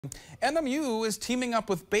NMU is teaming up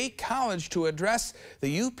with Bay College to address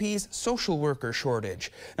the UP's social worker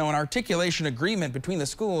shortage. Now, an articulation agreement between the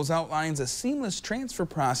schools outlines a seamless transfer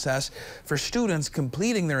process for students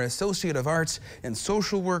completing their Associate of Arts in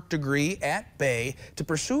Social Work degree at Bay to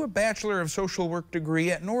pursue a Bachelor of Social Work degree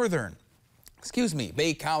at Northern.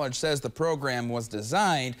 Bay College says the program was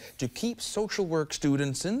designed to keep social work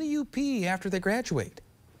students in the UP after they graduate.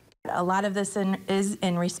 A lot of this is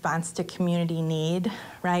in response to community need,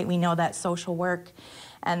 right? We know that social work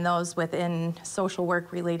and those within social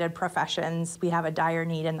work related professions, we have a dire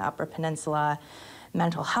need in the Upper Peninsula.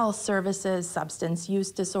 Mental health services, substance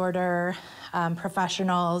use disorder,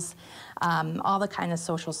 professionals, all the kind of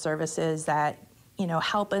social services that,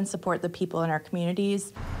 help and support the people in our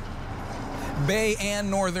communities. Bay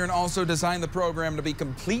and Northern also designed the program to be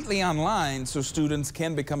completely online so students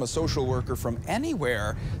can become a social worker from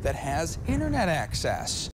anywhere that has internet access.